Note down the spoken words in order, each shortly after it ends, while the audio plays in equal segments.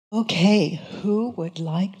Okay, who would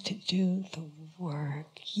like to do the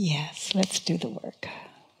work? Yes, let's do the work.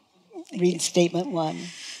 Read statement 1.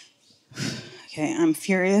 Okay, I'm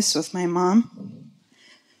furious with my mom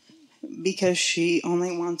because she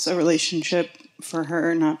only wants a relationship for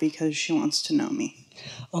her, not because she wants to know me.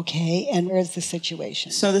 Okay, and where's the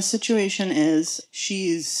situation? So the situation is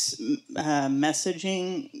she's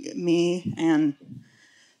messaging me, and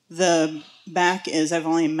the back is I've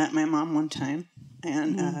only met my mom one time,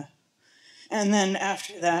 and then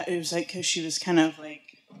after that it was like because she was kind of like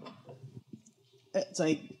it's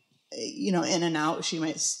like in and out. She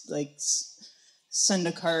might send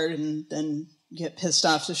a card and then get pissed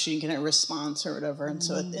off so she can get a response or whatever. And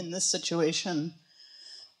so in this situation,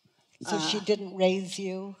 So she didn't raise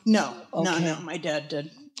you? No, Okay. no, my dad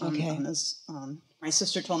did. Okay. My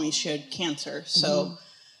sister told me she had cancer, so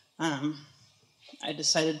I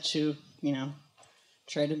decided to,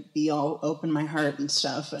 try to be all open my heart and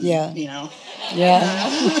stuff, and Yeah. yeah.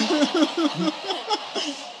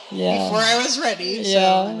 Yeah. Before I was ready, so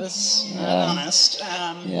I was honest.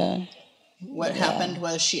 What happened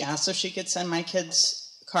was she asked if she could send my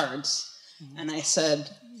kids cards, and I said,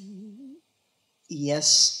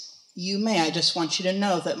 yes, you may. I just want you to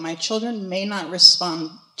know that my children may not respond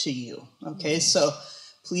to you, okay? So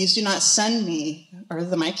please do not send me or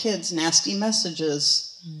my kids nasty messages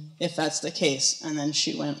if that's the case. And then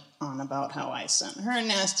she went on about how I sent her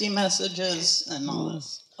nasty messages and all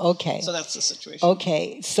this. Okay. So that's the situation.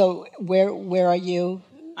 Okay, so where are you?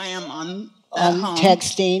 I am at home.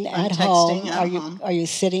 Texting I'm at texting home. at home. Are you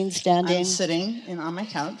sitting, standing? I'm sitting on my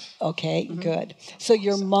couch. Okay, good. So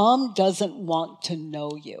your mom doesn't want to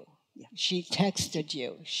know you. Yeah. She texted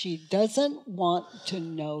you. She doesn't want to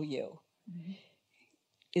know you.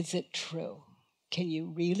 Is it true? Can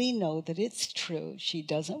you really know that it's true? She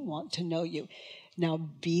doesn't want to know you. Now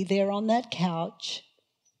be there on that couch.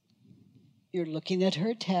 You're looking at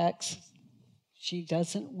her text. She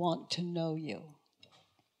doesn't want to know you.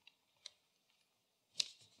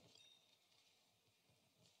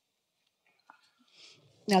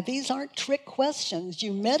 Now, these aren't trick questions.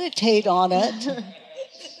 You meditate on it.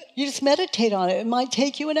 You just meditate on it. It might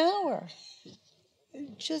take you an hour.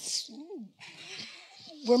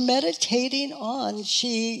 We're meditating on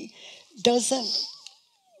she doesn't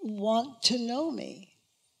want to know me.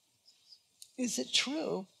 Is it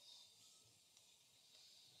true?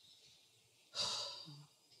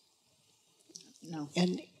 No.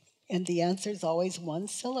 And the answer is always one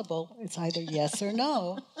syllable. It's either yes or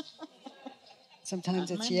no.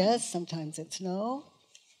 Sometimes it's yes, sometimes it's no.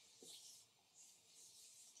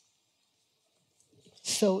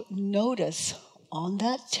 So notice on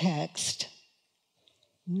that text,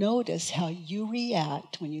 notice how you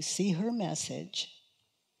react when you see her message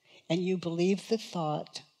and you believe the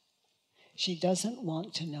thought, she doesn't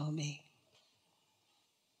want to know me.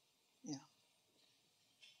 Yeah.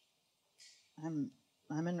 I'm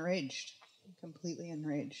enraged, completely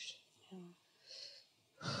enraged.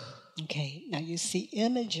 Okay, now you see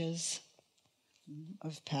images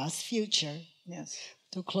of past, future. Yes.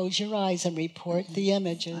 So close your eyes and report the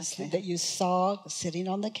images that you saw sitting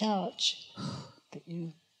on the couch that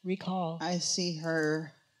you recall. I see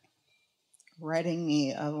her writing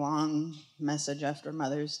me a long message after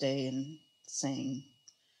Mother's Day and saying,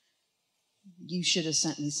 you should have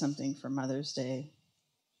sent me something for Mother's Day.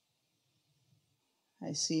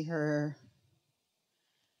 I see her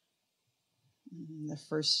the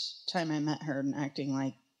first time I met her and acting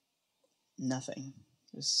like nothing.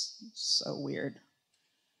 It was so weird.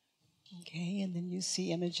 Okay, and then you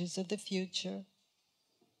see images of the future.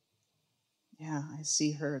 Yeah, I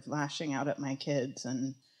see her lashing out at my kids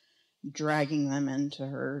and dragging them into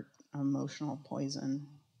her emotional poison.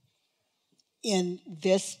 In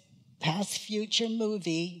this past future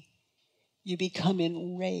movie, you become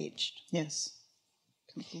enraged. Yes,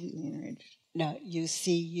 completely enraged. Now, you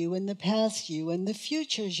see you in the past, you in the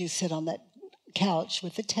future as you sit on that couch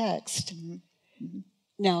with the text.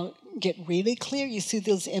 Now, get really clear. You see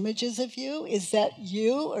those images of you? Is that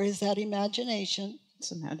you or is that imagination?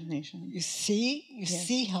 It's imagination. You see? You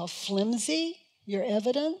see how flimsy your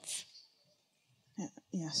evidence?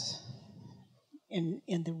 Yes. And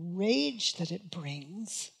the rage that it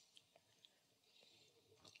brings.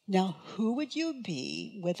 Now, who would you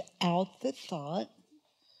be without the thought,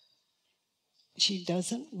 she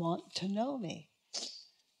doesn't want to know me?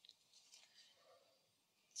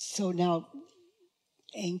 So now,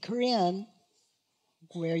 anchor in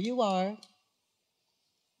where you are,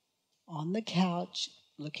 on the couch,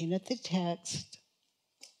 looking at the text,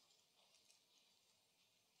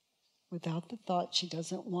 without the thought, she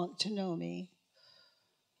doesn't want to know me.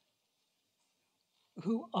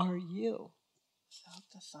 Who are you? Without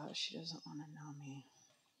the thought she doesn't want to know me.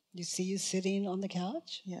 You see you sitting on the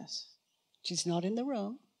couch? Yes. She's not in the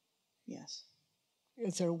room. Yes.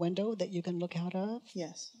 Is there a window that you can look out of?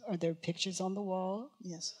 Yes. Are there pictures on the wall?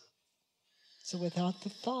 Yes. So without the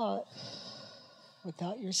thought,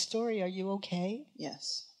 without your story, are you okay?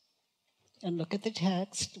 Yes. And look at the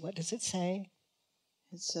text. What does it say?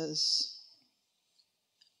 It says,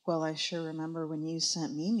 well, I sure remember when you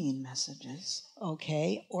sent me mean messages.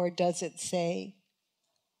 Okay. Or does it say,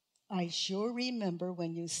 I sure remember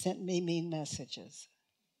when you sent me mean messages?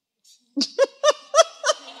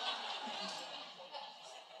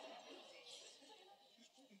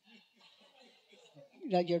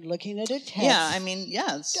 Now you're looking at a text. Yeah, I mean,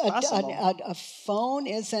 yeah, it's possible. A phone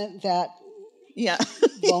isn't that yeah.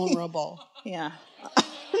 vulnerable. Yeah.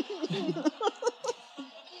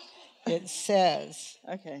 It says,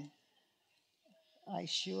 okay. I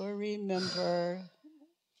sure remember.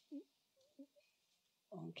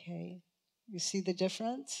 Okay. You see the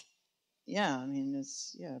difference? Yeah, I mean,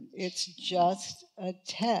 it's just a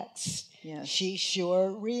text. Yes. She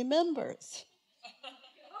sure remembers.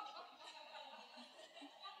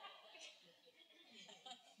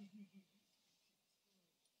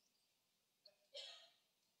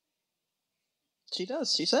 She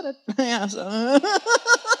does. She said it. Yeah. So.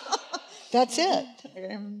 That's it.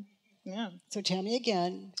 Yeah. So tell me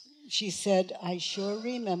again. She said, I sure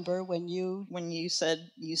remember when you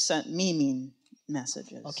said you sent me mean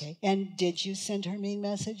messages. Okay. And did you send her mean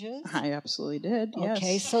messages? I absolutely did, yes.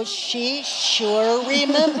 Okay, so she sure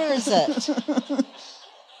remembers it.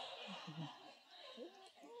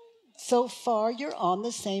 So far, you're on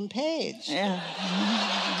the same page. Yeah.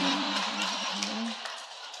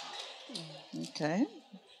 Okay.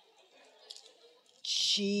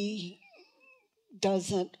 She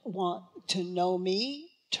doesn't want to know me.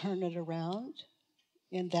 Turn it around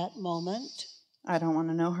in that moment. I don't want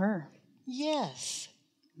to know her. Yes.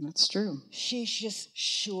 That's true. She just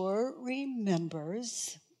sure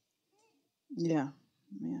remembers. Yeah.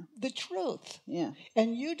 Yeah. The truth. Yeah.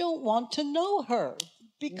 And you don't want to know her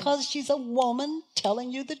because she's a woman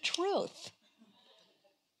telling you the truth.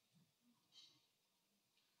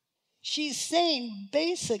 She's saying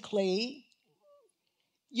basically,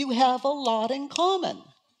 you have a lot in common.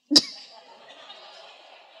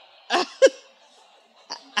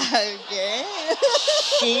 Okay.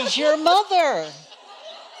 She's your mother.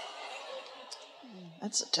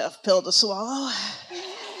 That's a tough pill to swallow.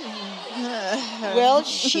 Well,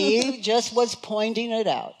 she just was pointing it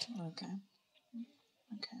out. Okay.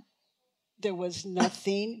 Okay. There was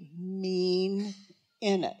nothing mean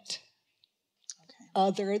in it. Okay.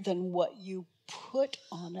 Other than what you put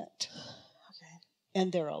on it. Okay.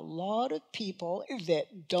 And there are a lot of people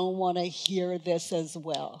that don't want to hear this as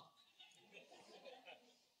well.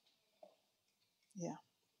 Yeah.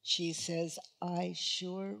 She says, I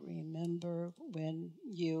sure remember when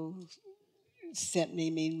you sent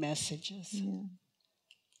me mean messages. Yeah.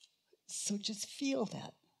 So just feel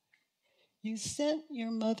that. You sent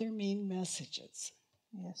your mother mean messages.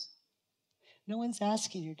 Yes. No one's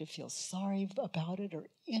asking you to feel sorry about it or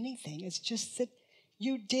anything. It's just that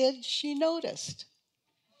you did, she noticed.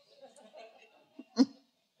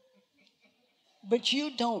 But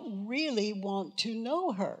you don't really want to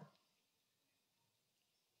know her.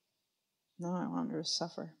 No, I want her to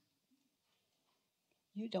suffer.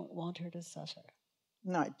 You don't want her to suffer.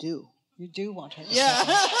 No, I do. You do want her to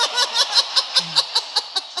suffer.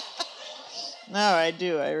 No, I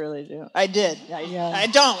do. I really do. I did. I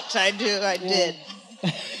don't. I do. I did.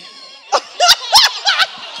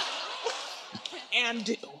 And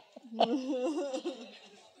do.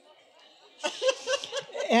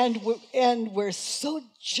 And we're so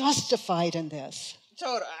justified in this.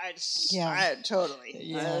 Totally. Totally.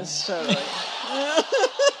 Yeah. Totally.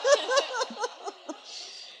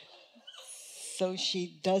 So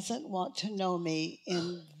she doesn't want to know me.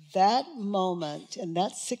 In that moment, in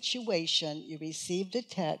that situation, you received a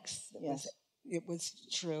text. It was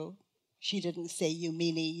true. She didn't say you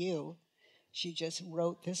meanie you. She just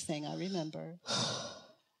wrote this thing, I remember.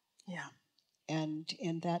 Yeah. And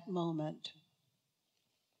in that moment,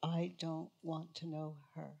 I don't want to know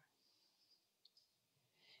her.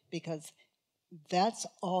 Because that's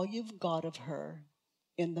all you've got of her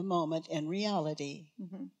in the moment, in reality.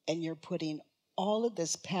 Mm-hmm. And you're putting all of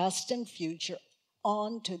this past and future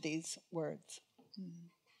onto these words. Mm-hmm.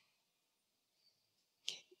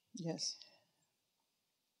 Yes.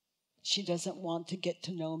 She doesn't want to get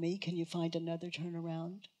to know me. Can you find another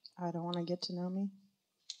turnaround? I don't want to get to know me.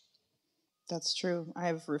 That's true.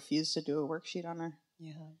 I've refused to do a worksheet on her.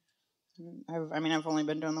 Yeah. I've only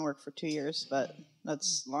been doing the work for 2 years, but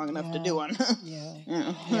that's long enough to do one. Yeah.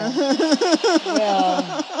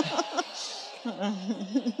 Yeah.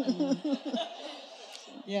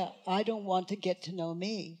 Yeah, I don't want to get to know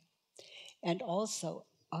me. And also,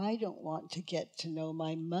 I don't want to get to know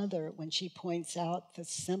my mother when she points out the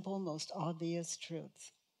simple, most obvious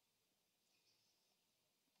truths.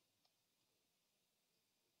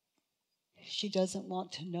 She doesn't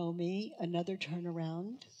want to know me. Another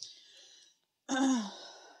turnaround.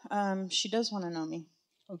 She does want to know me.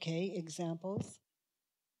 Okay, examples.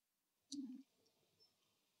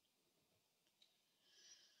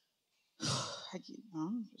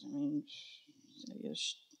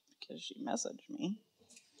 Because she messaged me.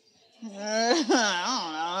 I don't know.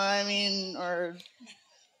 I mean, or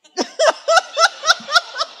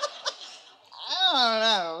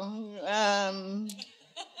I don't know.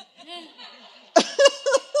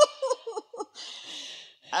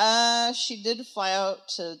 She did fly out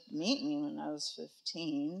to meet me when I was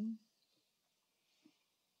 15.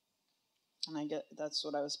 And I get that's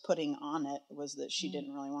what I was putting on it, was that she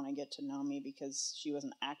didn't really want to get to know me because she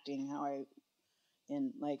wasn't acting how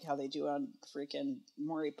they do on freaking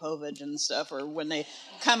Maury Povich and stuff, or when they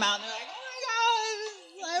come out and they're like, oh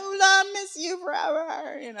my God, I will miss you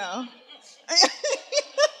forever, you know.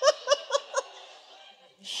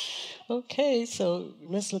 Okay, so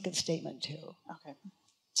let's look at statement 2. Okay.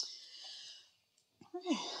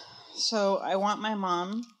 So I want my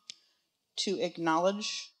mom to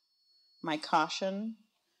acknowledge my caution,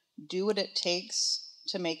 do what it takes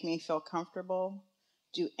to make me feel comfortable,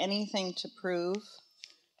 do anything to prove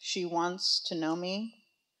she wants to know me,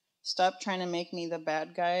 stop trying to make me the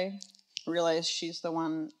bad guy, realize she's the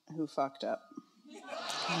one who fucked up.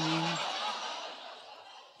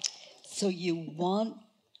 So you want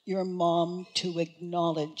your mom to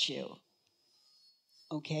acknowledge you.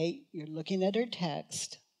 Okay, you're looking at her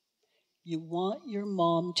text. You want your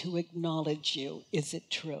mom to acknowledge you. Is it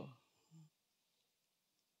true?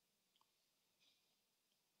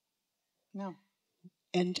 No.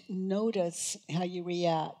 And notice how you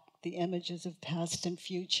react, the images of past and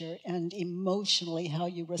future, and emotionally how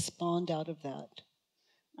you respond out of that.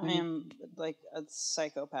 I am like a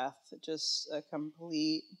psychopath, just a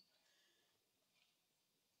complete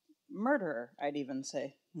murderer, I'd even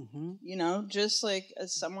say. Mm-hmm. You know, just like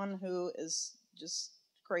as someone who is just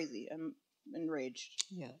crazy and enraged.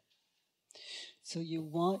 Yeah. So you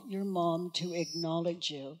want your mom to acknowledge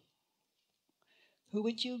you. Who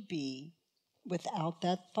would you be without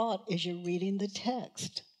that thought as you're reading the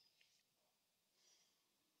text?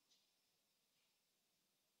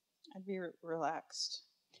 I'd be relaxed.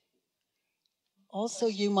 Also,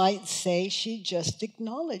 you might say, she just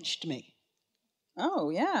acknowledged me. Oh,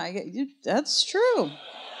 yeah, I get you. That's true.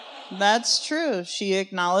 That's true. She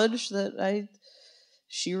acknowledged that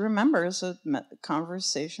she remembers a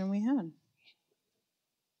conversation we had.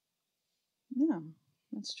 Yeah,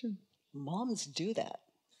 that's true. Moms do that.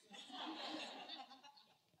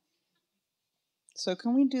 So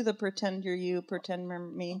can we do the pretend you're you, pretend you're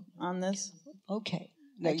me on this? Okay.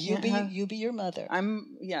 No, you be your mother.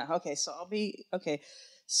 Okay, so I'll be, okay.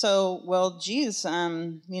 So, well, geez,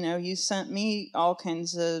 you sent me all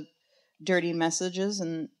kinds of dirty messages,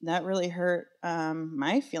 and that really hurt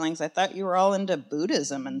my feelings. I thought you were all into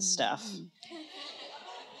Buddhism and stuff.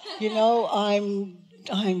 I'm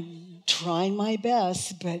trying my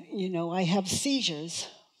best, but, I have seizures.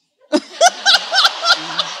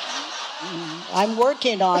 I'm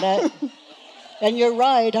working on it. And you're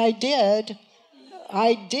right, I did.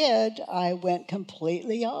 I went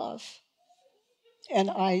completely off. And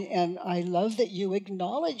I love that you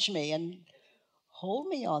acknowledge me and hold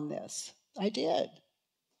me on this. I did.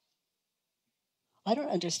 I don't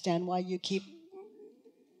understand why you keep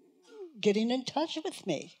getting in touch with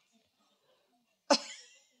me.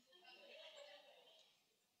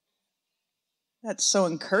 That's so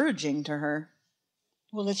encouraging to her.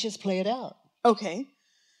 Well, let's just play it out. Okay.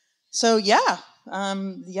 So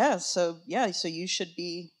so you should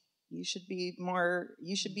be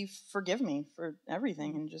forgive me for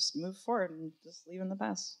everything and just move forward and just leave in the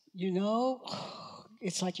past.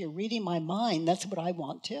 It's like you're reading my mind. That's what I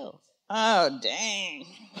want too. Oh, dang.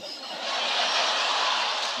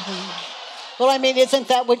 Well, isn't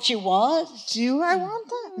that what you want? Do I want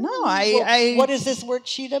that? No, What is this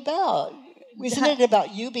worksheet about? Isn't it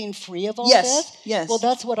about you being free of all this? Yes. Well,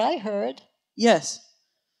 that's what I heard. Yes.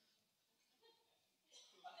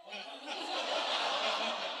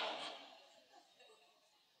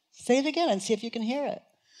 Say it again and see if you can hear it.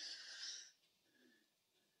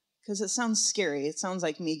 Because it sounds scary. It sounds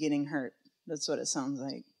like me getting hurt. That's what it sounds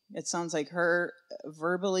like. It sounds like her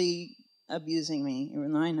verbally abusing me,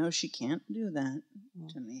 even though I know she can't do that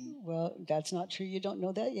to me. Well, that's not true. You don't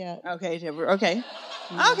know that yet. Okay, okay.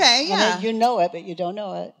 Okay, yeah. I mean, you know it, but you don't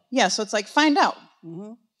know it. Yeah, so it's like, find out.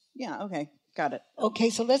 Mm-hmm. Yeah, okay, got it. Okay,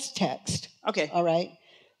 so let's text. Okay. All right.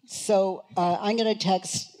 So I'm going to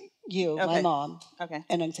text you, my mom. Okay.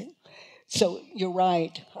 And I'm saying, so you're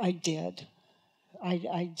right, I did.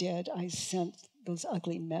 I did. I sent those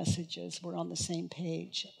ugly messages. We're on the same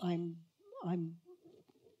page. I'm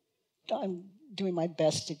doing my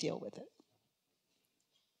best to deal with it.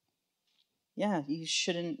 Yeah, you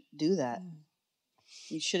shouldn't do that.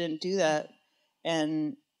 You shouldn't do that.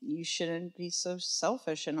 And you shouldn't be so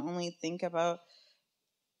selfish and only think about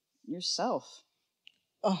yourself.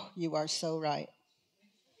 Oh, you are so right.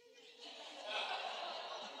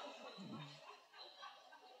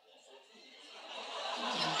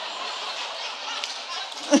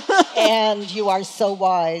 And you are so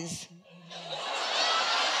wise.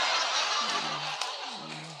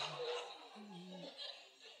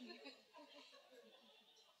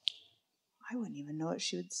 I wouldn't even know what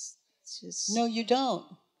she would just... No, you don't.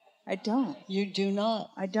 I don't. You do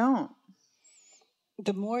not. I don't.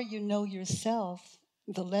 The more you know yourself,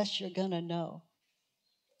 the less you're going to know.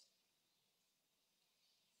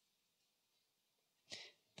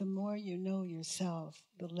 The more you know yourself,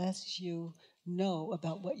 the less you know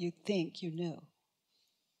about what you think you knew.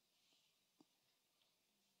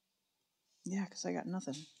 Yeah, because I got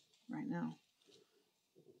nothing right now.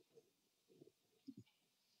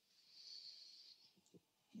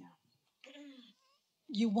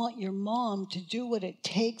 You want your mom to do what it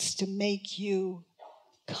takes to make you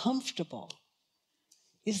comfortable.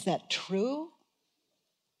 Is that true?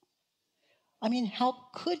 I mean, how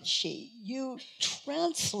could she? You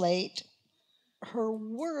translate her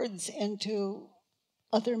words into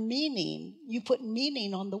other meaning. You put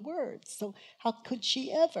meaning on the words. So how could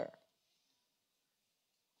she ever?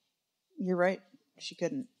 You're right. She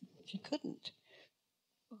couldn't. She couldn't.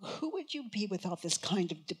 Who would you be without this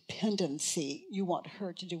kind of dependency? You want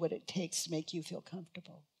her to do what it takes to make you feel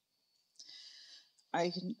comfortable.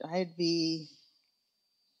 I'd be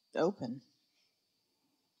open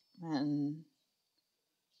and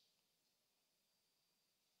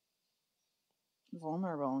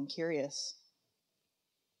vulnerable and curious.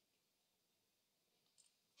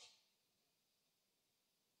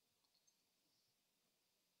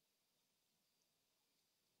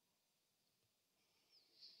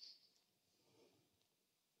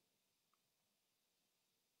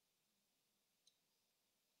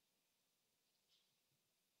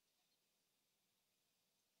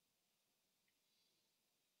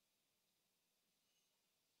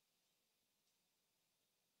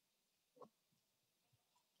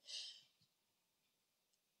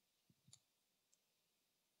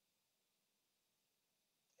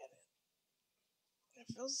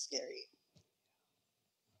 It feels scary.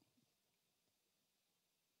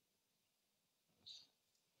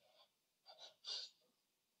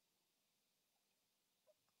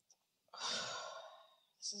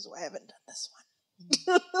 This is why I haven't done this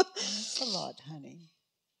one. That's a lot, honey.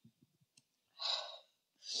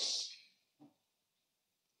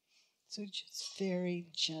 So just very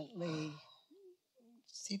gently,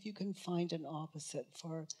 see if you can find an opposite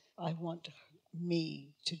for I want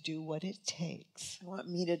me to do what it takes. I want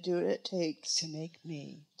me to do what it takes to make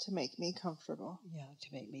me comfortable. Yeah,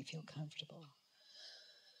 to make me feel comfortable.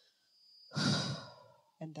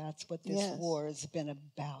 And that's what this war has been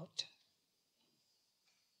about.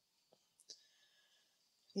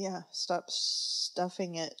 Yeah, stop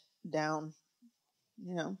stuffing it down,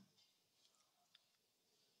 you know.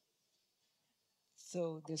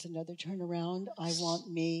 So there's another turnaround. I want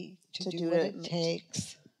me to do what it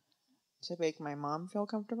takes. To make my mom feel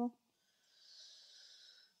comfortable?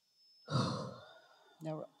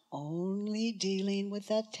 Now we're only dealing with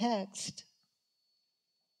that text.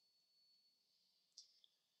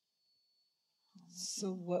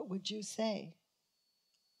 So what would you say?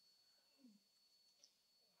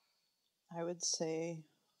 I would say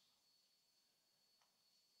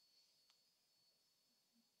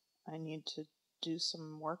I need to do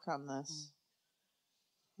some work on this.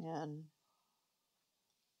 And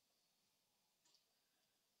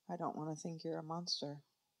I don't want to think you're a monster.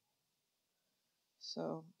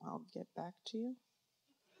 So I'll get back to you.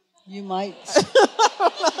 You might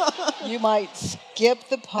skip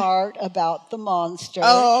the part about the monster.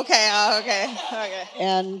 Oh, okay.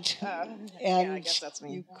 And yeah, I guess that's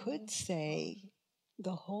me. You could say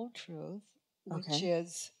the whole truth, which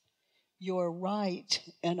is you're right,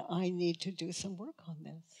 and I need to do some work on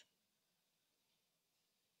this.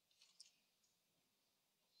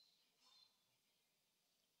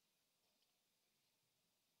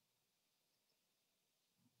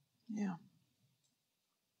 Yeah.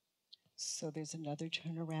 So there's another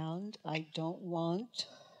turnaround. I don't want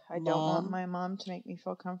my mom to make me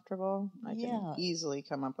feel comfortable. I can easily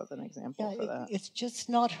come up with an example for that. It's just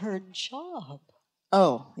not her job.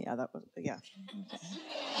 Oh, yeah, that was, yeah.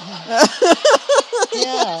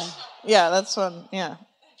 Yeah. Yeah, that's one, yeah.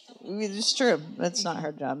 It's true. It's not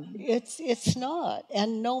her job. It's not.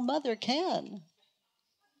 And no mother can.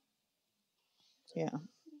 Yeah.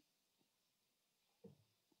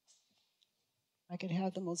 I could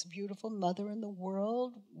have the most beautiful mother in the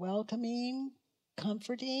world, welcoming,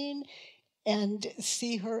 comforting, and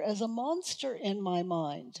see her as a monster in my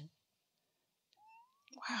mind.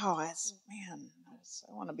 Wow, I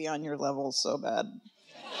want to be on your level so bad.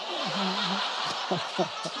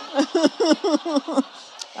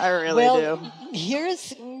 I really do.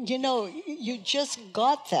 Here's, you just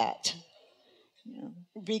got that. Yeah.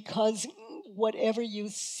 Because whatever you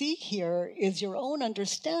see here is your own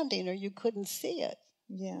understanding, or you couldn't see it.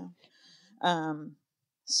 Yeah.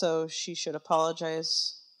 So she should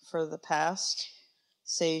apologize for the past,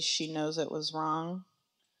 say she knows it was wrong,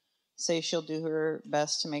 say she'll do her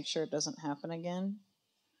best to make sure it doesn't happen again,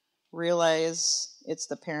 realize it's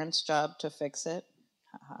the parent's job to fix it.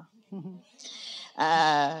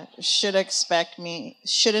 Shouldn't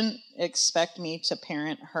expect me to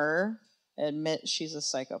parent her, admit she's a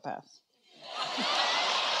psychopath.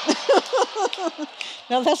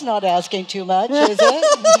 Now that's not asking too much, is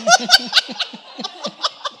it?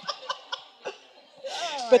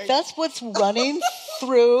 But that's what's running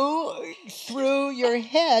through your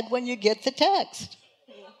head when you get the text.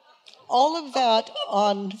 All of that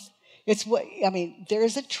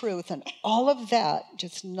there's a truth, and all of that,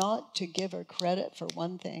 just not to give her credit for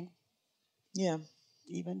one thing. Yeah.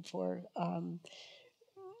 Even for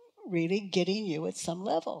really getting you at some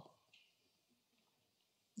level.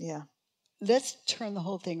 Yeah. Let's turn the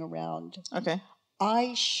whole thing around. Okay.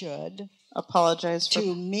 I should apologize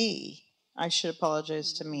to me. I should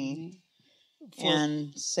apologize to me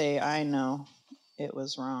and say I know it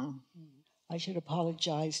was wrong. I should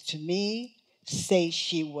apologize to me, say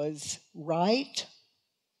she was right,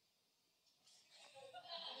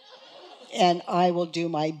 and I will do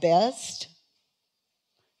my best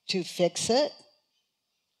to fix it,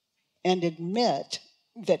 and admit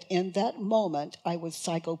that in that moment I was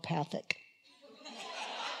psychopathic.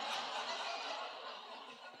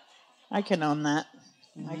 I can own that.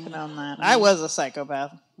 I can own that. I was a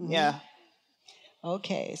psychopath. Yeah.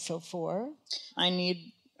 Okay, so 4. I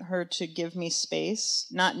need her to give me space,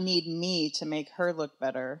 not need me to make her look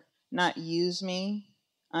better, not use me,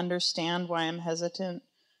 understand why I'm hesitant,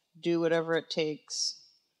 do whatever it takes,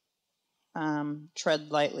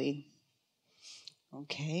 tread lightly.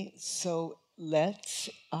 Okay, so let's,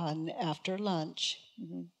 after lunch,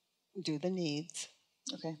 do the needs.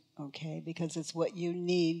 Okay, because it's what you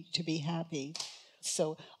need to be happy.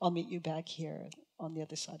 So I'll meet you back here on the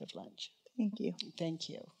other side of lunch. Thank you. Thank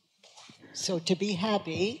you. So to be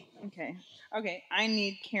happy. Okay. I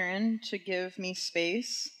need Karen to give me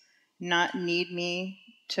space, not need me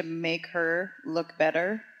to make her look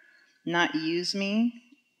better, not use me,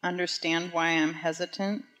 understand why I'm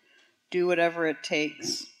hesitant, do whatever it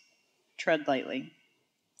takes, tread lightly.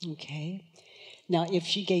 Okay. Now, if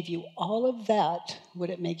she gave you all of that,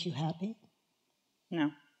 would it make you happy?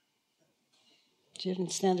 No. She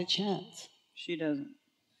didn't stand a chance. She doesn't.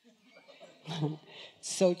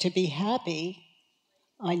 So to be happy,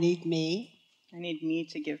 I need me. I need me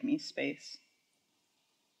to give me space.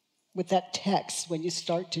 With that text, when you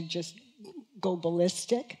start to just go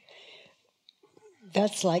ballistic,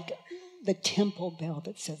 that's like the temple bell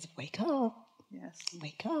that says, wake up. Yes.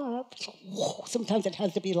 Wake up. Whoa, sometimes it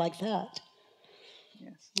has to be like that.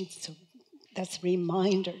 Yes. So that's a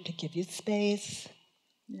reminder to give you space.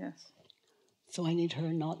 Yes. So I need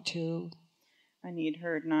her not to. I need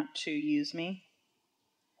her not to use me.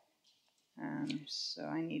 So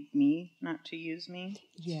I need me not to use me.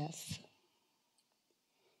 Yes.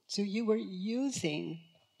 So you were using.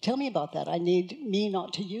 Tell me about that. I need me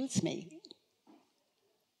not to use me.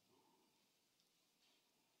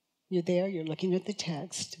 You're there, you're looking at the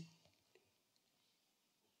text.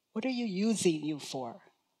 What are you using you for?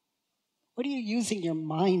 What are you using your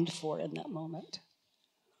mind for in that moment?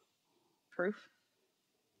 Proof.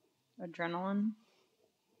 Adrenaline.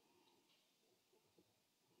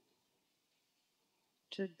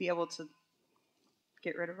 To be able to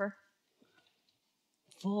get rid of her.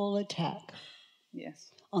 Full attack.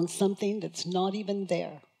 Yes. On something that's not even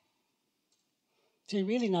there. So you're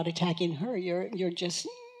really not attacking her. You're just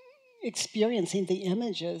experiencing the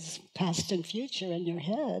images, past and future, in your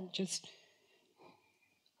head. Just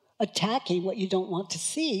attacking what you don't want to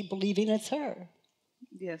see, believing it's her.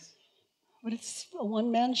 Yes. But it's a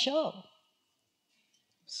one-man show.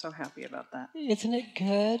 So happy about that. Isn't it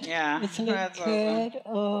good? Yeah. Isn't it That's good? awesome.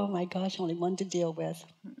 Oh my gosh, only one to deal with.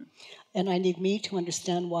 And I need me to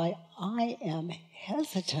understand why I am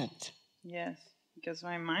hesitant. Yes. Because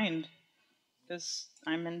my mind, because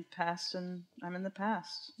I'm in past and I'm in the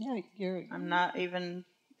past. Yeah, I'm not even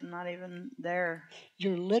there.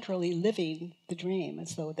 You're literally living the dream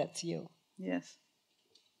as though that's you. Yes.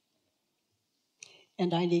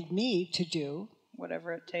 And I need me to do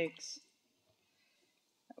whatever it takes.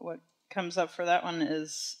 What comes up for that one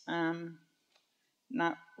is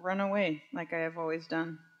not run away like I have always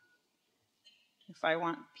done. If I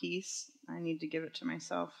want peace, I need to give it to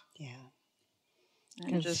myself. Yeah.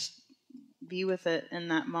 And just be with it in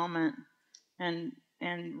that moment and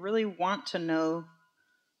really want to know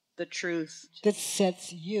the truth. That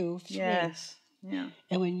sets you free. Yes. Yeah.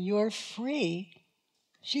 And when you're free,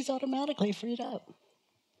 she's automatically freed up.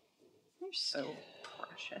 You're so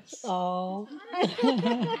precious. Oh.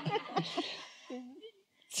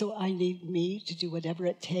 So I need me to do whatever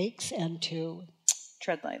it takes and to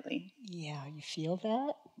tread lightly. Yeah, you feel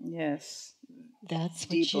that? Yes. That's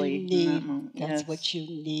what deeply you need. In that moment. That's yes. what you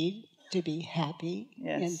need to be happy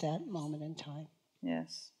yes. in that moment in time.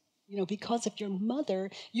 Yes. You know, because of your mother,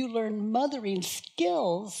 you learn mothering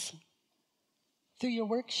skills through your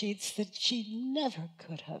worksheets that she never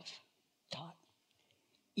could have taught,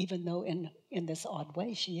 even though in this odd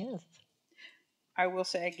way she is. I will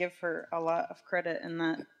say I give her a lot of credit in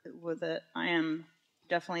that with it. I am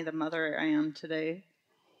definitely the mother I am today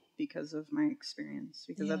because of my experience,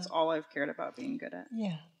 because that's all I've cared about being good at.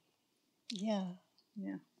 Yeah. Yeah.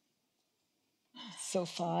 Yeah. So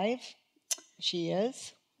 5, she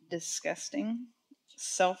is disgusting,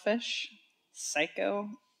 selfish, psycho,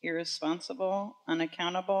 irresponsible,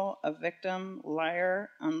 unaccountable, a victim, liar,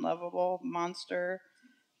 unlovable, monster,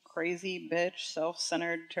 crazy bitch,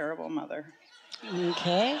 self-centered, terrible mother.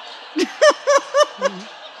 Okay.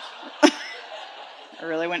 I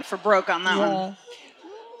really went for broke on that one.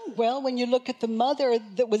 Well, when you look at the mother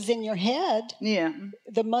that was in your head,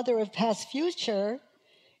 the mother of past future,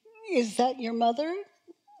 is that your mother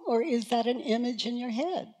or is that an image in your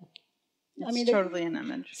head? It's totally an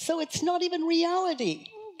image. So it's not even reality.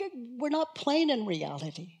 We're not playing in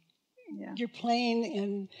reality. Yeah. You're playing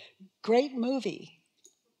in great movie.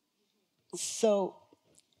 So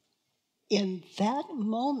in that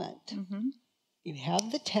moment, you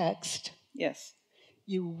have the text. Yes.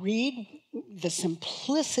 You read the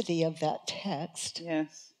simplicity of that text.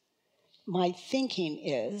 Yes. My thinking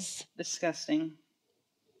is... disgusting.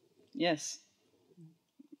 Yes.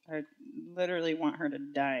 I literally want her to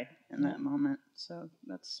die in that moment. So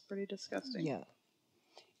that's pretty disgusting. Yeah.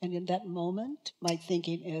 And in that moment, my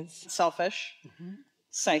thinking is... selfish,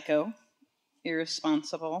 psycho,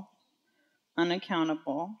 irresponsible,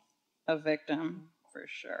 unaccountable, a victim, for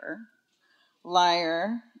sure,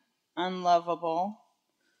 liar, unlovable,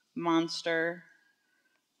 monster,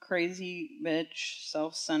 crazy bitch,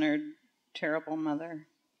 self-centered, terrible mother.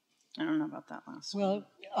 I don't know about that last one. Well,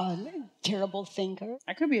 terrible thinker.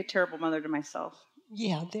 I could be a terrible mother to myself.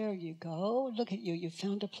 Yeah, there you go. Look at you. You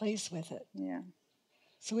found a place with it. Yeah.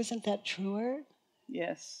 So isn't that truer?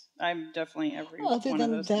 Yes. I'm definitely every Other one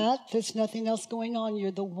than of those that, things. there's nothing else going on.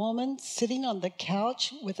 You're the woman sitting on the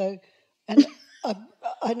couch with an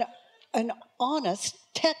honest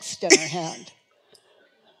text in her hand.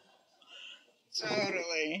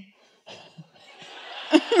 Totally.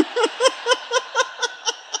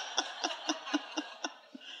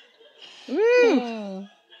 Woo!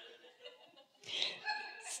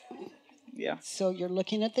 Yeah. So you're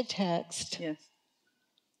looking at the text. Yes.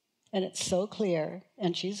 And it's so clear,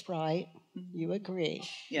 and she's right. You agree.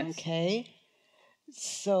 Yes. Okay?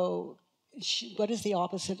 So what is the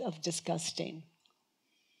opposite of disgusting?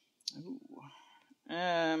 Ooh.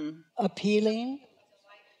 Appealing.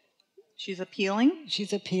 She's appealing?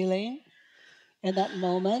 She's appealing in that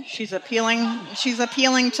moment. She's appealing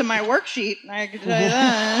to my worksheet, I can tell you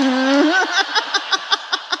that.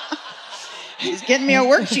 She's getting me a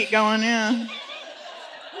worksheet going, yeah.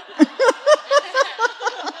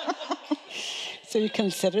 So you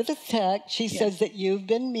consider the text. She says that you've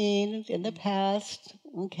been mean in the past.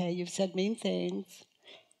 Okay, you've said mean things.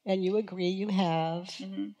 And you agree you have.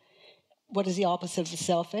 What is the opposite of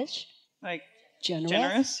selfish? Like generous?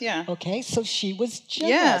 Generous, yeah. Okay, so she was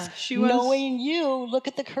generous. Yeah, she was. Knowing you, look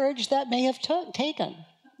at the courage that may have taken.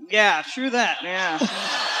 Yeah, true that, yeah.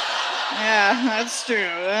 Yeah, that's true.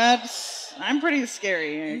 I'm pretty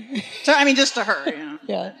scary. Just to her, you know.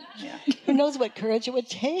 Yeah. Yeah. Who knows what courage it would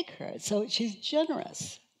take her? So she's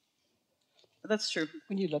generous. That's true.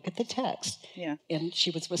 When you look at the text. Yeah. And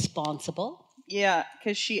she was responsible. Yeah,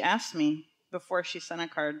 because she asked me, before she sent a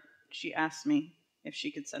card, she asked me if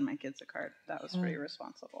she could send my kids a card. That was pretty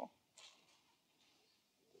responsible.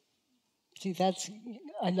 See,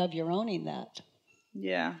 I love your owning that.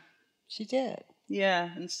 Yeah. She did.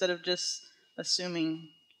 Yeah, instead of just assuming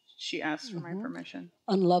she asked for my permission.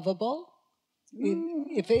 Unlovable.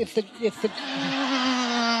 If the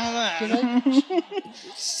you know,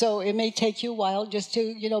 so it may take you a while just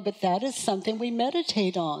to, but that is something we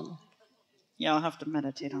meditate on. Yeah, I'll have to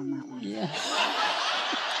meditate on that one. Yeah.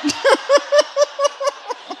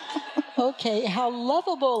 Okay, how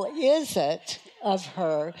lovable is it of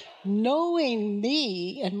her knowing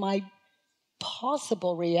me and my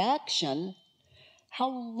possible reaction? How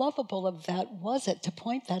lovable of that was it to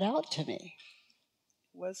point that out to me?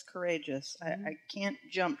 Was courageous. I can't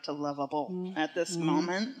jump to lovable at this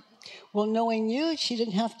moment. Well, knowing you, she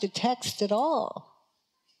didn't have to text at all.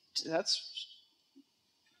 That's...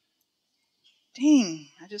 Dang,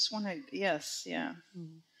 I just want to... Yes, yeah.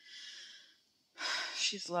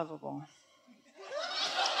 She's lovable.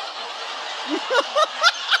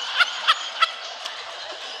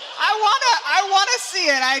 I want to see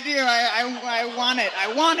it. I do. I want it.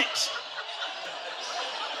 I want it.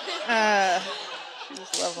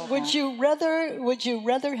 She's lovable. Would you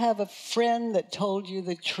rather have a friend that told you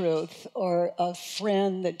the truth or a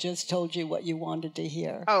friend that just told you what you wanted to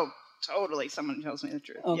hear? Oh, totally. Someone who tells me the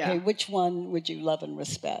truth. Okay, yeah. Which one would you love and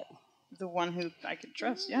respect? The one who I could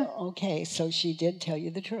trust, yeah. Okay, so she did tell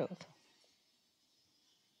you the truth.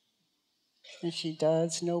 And she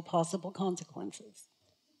does know possible consequences.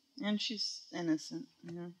 And she's innocent,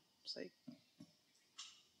 It's like...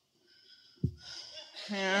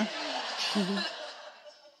 Yeah.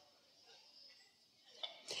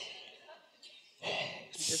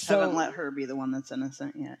 Just haven't let her be the one that's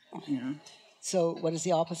innocent yet. So what is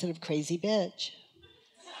the opposite of crazy bitch?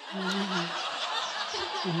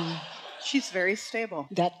 She's very stable.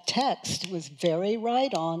 That text was very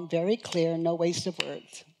right on, very clear, no waste of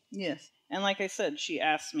words. Yes. And like I said, she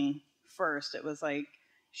asked me first. It was like,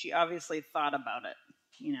 she obviously thought about it,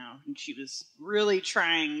 and she was really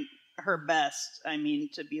trying her best,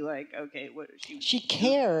 to be like, okay, what is she... She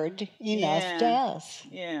cared enough to ask.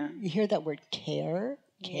 Yeah. You hear that word, care?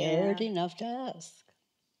 Cared enough to ask.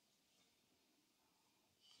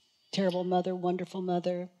 Terrible mother, wonderful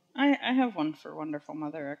mother. I have one for wonderful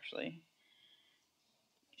mother, actually.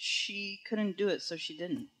 She couldn't do it, so she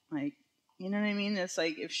didn't. You know what I mean? It's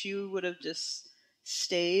like, if she would have just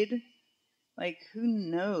stayed, who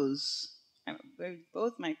knows?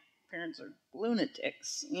 Both my parents are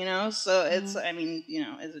lunatics, so it's,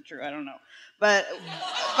 is it true? I don't know. But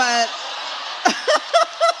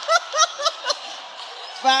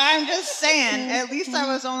I'm just saying, at least I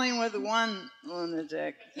was only with one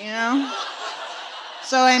lunatic,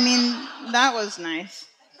 So, that was nice.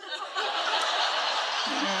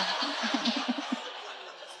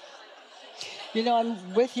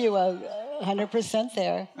 I'm with you 100%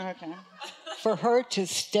 there. Okay. For her to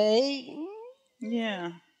stay...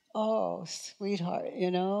 Yeah. Oh, sweetheart,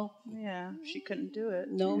 Yeah, she couldn't do it.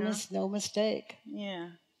 No mistake.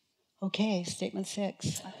 Yeah. Okay, statement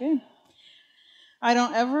 6. Okay. I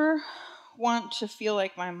don't ever want to feel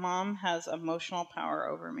like my mom has emotional power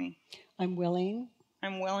over me. I'm willing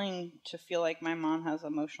to feel like my mom has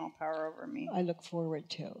emotional power over me. I look forward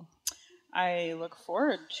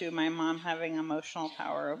to my mom having emotional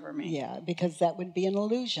power over me. Yeah, because that would be an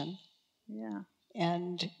illusion. Yeah.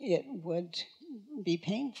 And it would be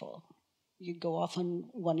painful. You'd go off on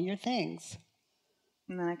one of your things.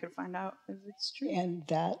 And then I could find out if it's true. And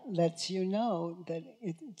that lets you know that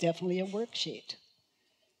it's definitely a worksheet.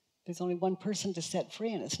 There's only one person to set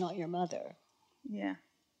free, and it's not your mother. Yeah.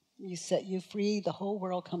 You set you free, the whole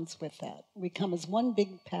world comes with that. We come as one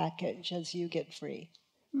big package as you get free.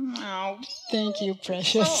 Oh. Thank you,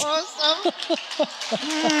 precious. So awesome.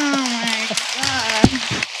 Oh, my God.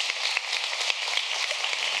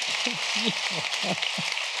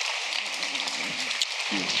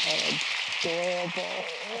 You are adorable.